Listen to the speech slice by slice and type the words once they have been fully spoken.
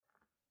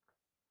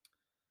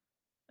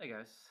Hey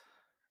guys,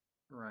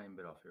 Ryan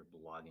Bidoff here,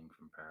 blogging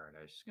from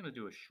paradise. Just gonna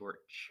do a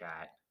short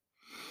chat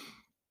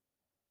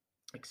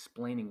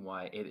explaining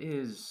why it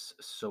is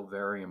so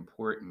very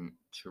important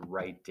to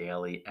write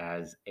daily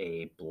as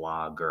a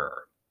blogger,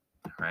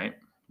 right?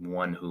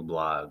 One who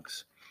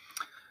blogs.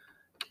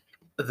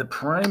 The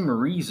prime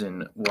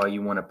reason why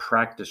you want to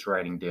practice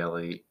writing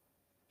daily,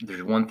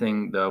 there's one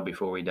thing though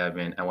before we dive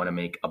in, I want to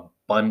make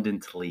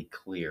abundantly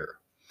clear.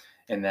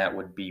 And that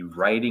would be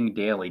writing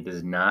daily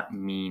does not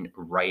mean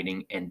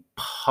writing and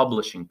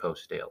publishing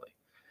posts daily.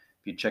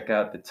 If you check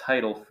out the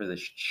title for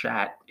this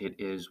chat, it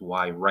is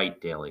Why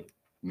Write Daily,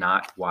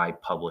 not Why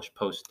Publish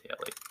Post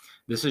Daily.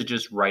 This is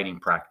just writing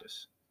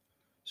practice.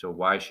 So,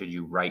 why should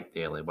you write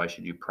daily? Why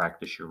should you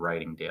practice your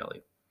writing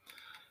daily?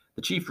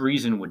 The chief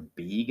reason would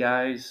be,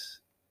 guys,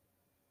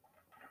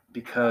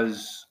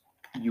 because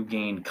you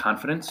gain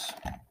confidence,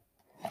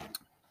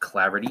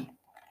 clarity,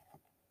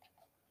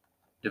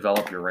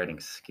 develop your writing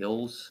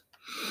skills,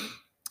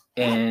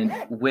 and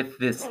with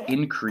this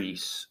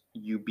increase,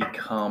 you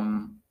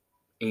become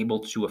able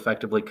to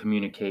effectively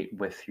communicate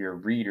with your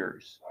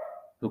readers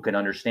who can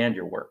understand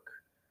your work,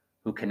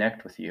 who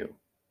connect with you.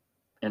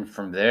 And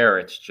from there,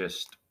 it's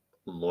just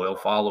loyal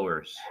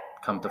followers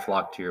come to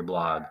flock to your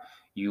blog.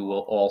 You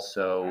will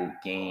also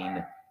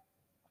gain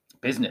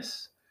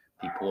business.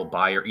 People will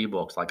buy your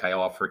ebooks. Like I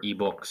offer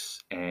ebooks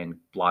and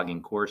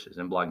blogging courses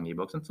and blogging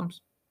ebooks and some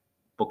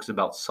books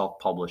about self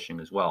publishing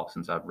as well,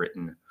 since I've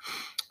written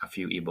a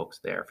few ebooks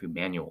there, a few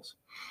manuals.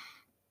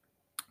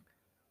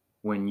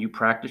 When you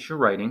practice your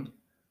writing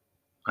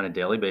on a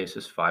daily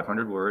basis,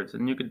 500 words,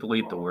 and you could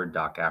delete the word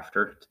doc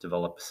after to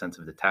develop a sense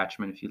of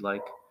detachment if you'd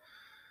like.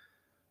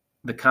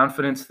 The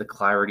confidence, the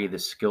clarity, the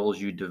skills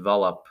you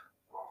develop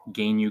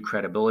gain you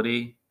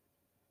credibility.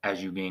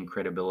 As you gain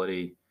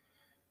credibility,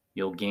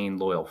 you'll gain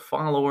loyal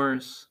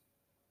followers.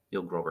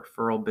 You'll grow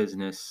referral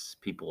business.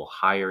 People will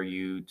hire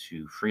you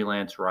to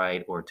freelance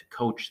write or to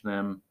coach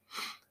them.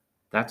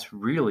 That's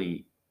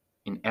really,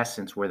 in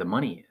essence, where the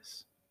money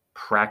is.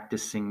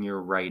 Practicing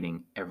your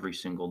writing every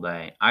single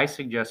day. I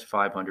suggest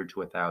 500 to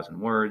 1,000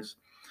 words,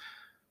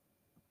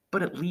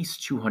 but at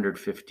least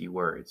 250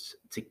 words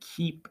to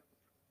keep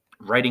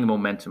writing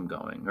momentum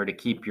going or to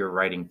keep your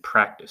writing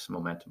practice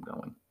momentum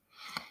going.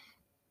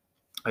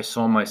 I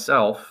saw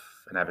myself,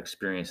 and I've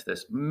experienced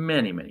this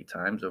many, many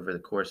times over the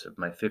course of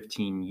my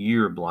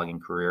 15-year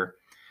blogging career,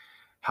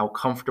 how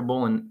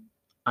comfortable and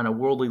on a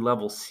worldly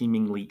level,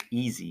 seemingly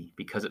easy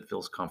because it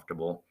feels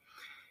comfortable,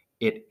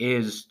 it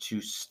is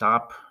to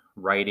stop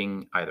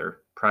writing either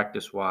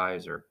practice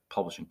wise or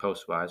publishing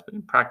post wise, but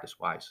in practice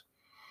wise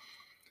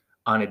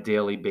on a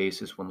daily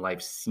basis when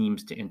life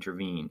seems to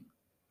intervene.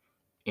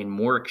 In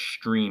more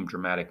extreme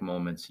dramatic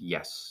moments,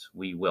 yes,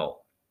 we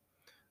will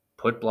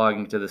put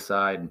blogging to the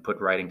side and put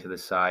writing to the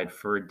side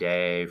for a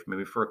day,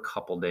 maybe for a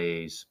couple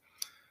days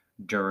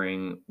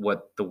during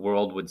what the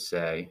world would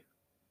say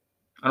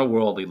on a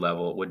worldly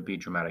level would be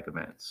dramatic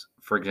events.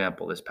 For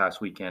example, this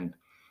past weekend,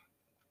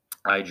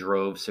 I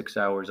drove 6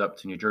 hours up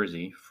to New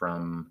Jersey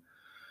from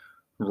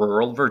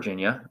rural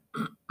Virginia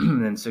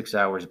and then 6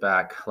 hours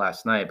back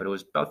last night, but it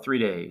was about 3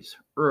 days,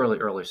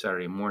 early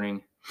Saturday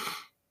morning.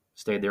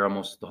 Stayed there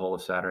almost the whole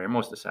of Saturday,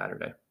 most of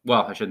Saturday.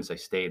 Well, I shouldn't say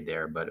stayed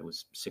there, but it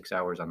was 6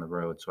 hours on the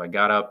road. So I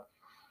got up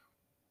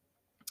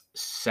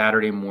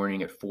Saturday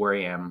morning at 4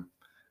 a.m.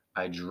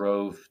 I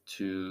drove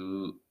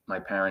to my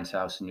parents'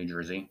 house in New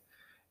Jersey,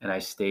 and I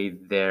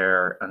stayed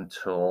there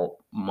until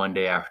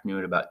Monday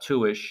afternoon, about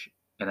 2-ish,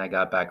 and I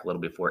got back a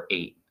little before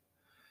 8,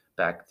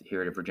 back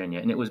here to Virginia.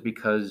 And it was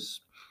because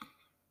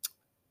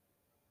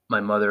my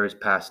mother has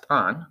passed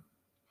on,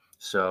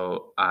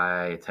 so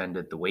I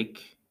attended the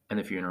wake and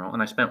the funeral,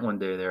 and I spent one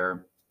day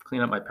there,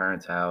 cleaning up my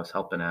parents' house,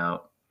 helping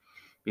out,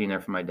 being there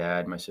for my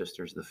dad, my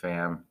sisters, the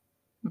fam,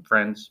 and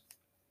friends.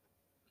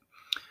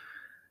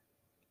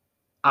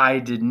 I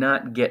did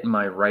not get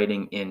my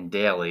writing in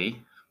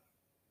daily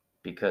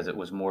because it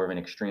was more of an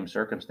extreme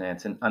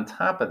circumstance. And on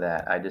top of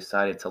that, I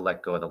decided to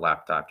let go of the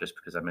laptop just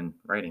because I've been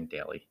writing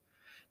daily.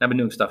 And I've been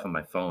doing stuff on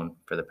my phone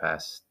for the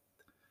past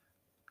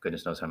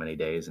goodness knows how many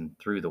days and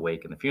through the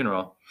wake and the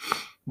funeral.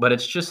 But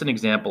it's just an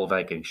example of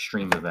like an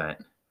extreme event.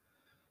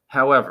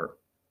 However,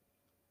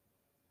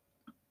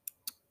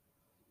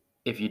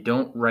 if you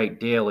don't write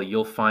daily,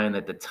 you'll find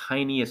that the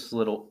tiniest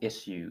little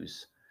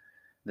issues,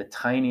 the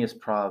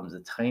tiniest problems, the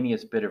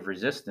tiniest bit of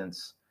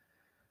resistance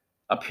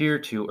appear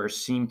to or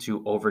seem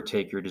to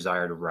overtake your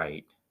desire to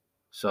write.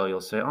 So you'll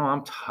say, "Oh,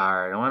 I'm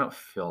tired. Oh, I don't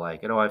feel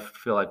like it. Oh, I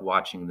feel like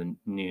watching the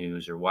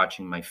news or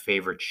watching my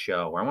favorite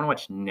show, or I want to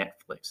watch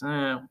Netflix.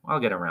 I'll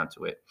get around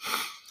to it."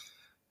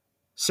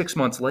 6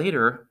 months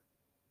later,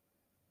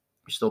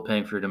 you're still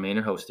paying for your domain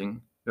and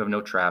hosting. You have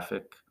no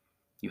traffic.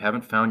 You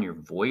haven't found your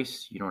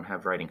voice. You don't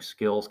have writing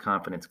skills,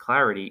 confidence,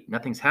 clarity.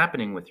 Nothing's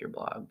happening with your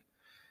blog.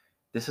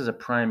 This is a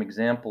prime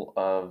example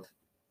of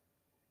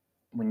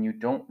when you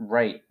don't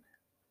write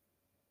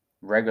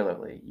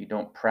regularly, you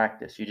don't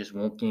practice, you just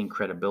won't gain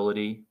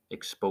credibility,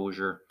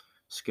 exposure,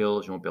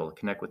 skills. You won't be able to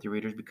connect with your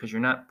readers because you're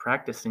not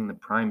practicing the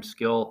prime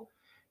skill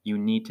you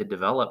need to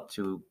develop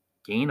to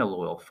gain a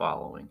loyal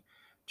following,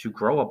 to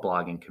grow a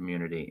blogging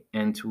community,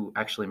 and to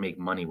actually make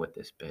money with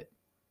this bit.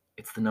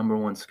 It's the number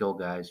one skill,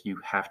 guys. You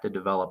have to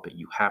develop it.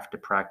 You have to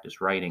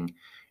practice writing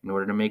in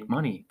order to make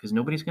money, because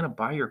nobody's going to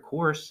buy your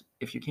course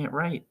if you can't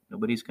write.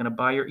 Nobody's going to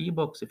buy your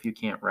ebooks if you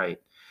can't write.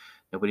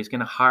 Nobody's going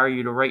to hire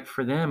you to write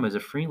for them as a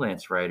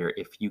freelance writer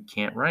if you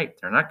can't write.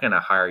 They're not going to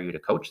hire you to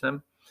coach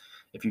them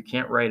if you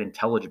can't write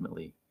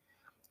intelligently,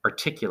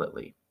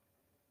 articulately.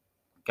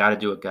 Got to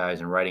do it, guys,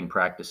 and writing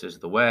practice is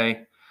the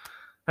way.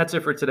 That's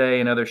it for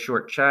today. Another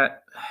short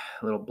chat,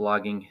 a little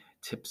blogging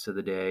tips of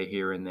the day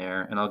here and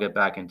there. And I'll get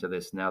back into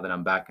this now that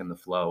I'm back in the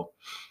flow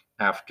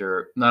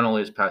after not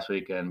only this past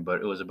weekend, but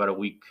it was about a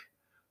week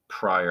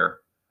prior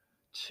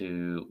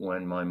to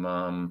when my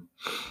mom,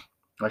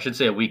 I should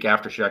say a week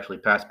after she actually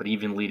passed, but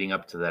even leading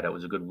up to that, it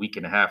was a good week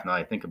and a half now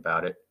I think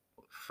about it,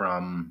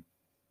 from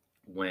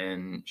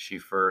when she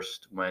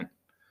first went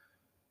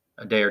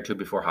a day or two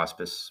before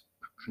hospice.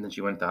 And then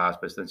she went to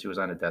hospice, then she was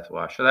on a death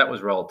watch. So that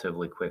was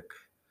relatively quick.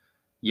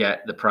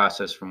 Yet the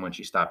process from when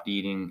she stopped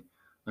eating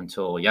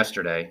until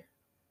yesterday,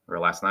 or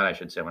last night, I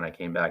should say, when I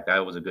came back,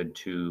 that was a good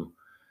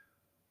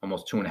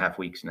almost 2.5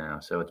 weeks now.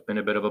 So it's been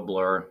a bit of a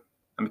blur.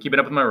 I'm keeping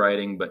up with my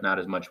writing, but not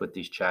as much with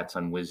these chats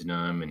on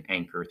Wisdom and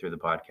Anchor through the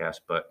podcast.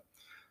 But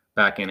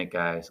back in it,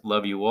 guys.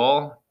 Love you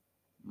all.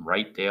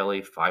 Write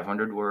daily,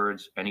 500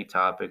 words, any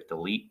topic,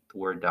 delete the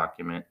Word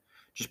document.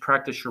 Just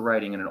practice your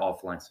writing in an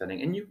offline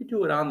setting. And you can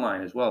do it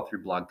online as well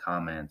through blog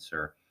comments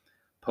or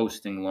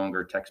posting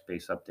longer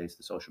text-based updates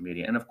to social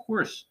media. And of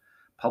course,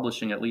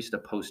 publishing at least a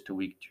post a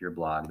week to your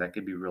blog. That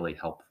could be really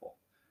helpful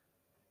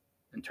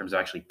in terms of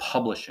actually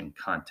publishing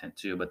content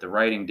too. But the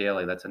writing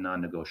daily, that's a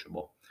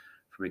non-negotiable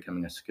for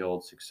becoming a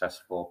skilled,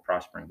 successful,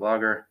 prospering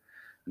blogger.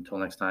 Until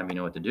next time, you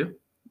know what to do.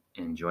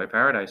 Enjoy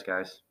paradise,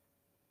 guys.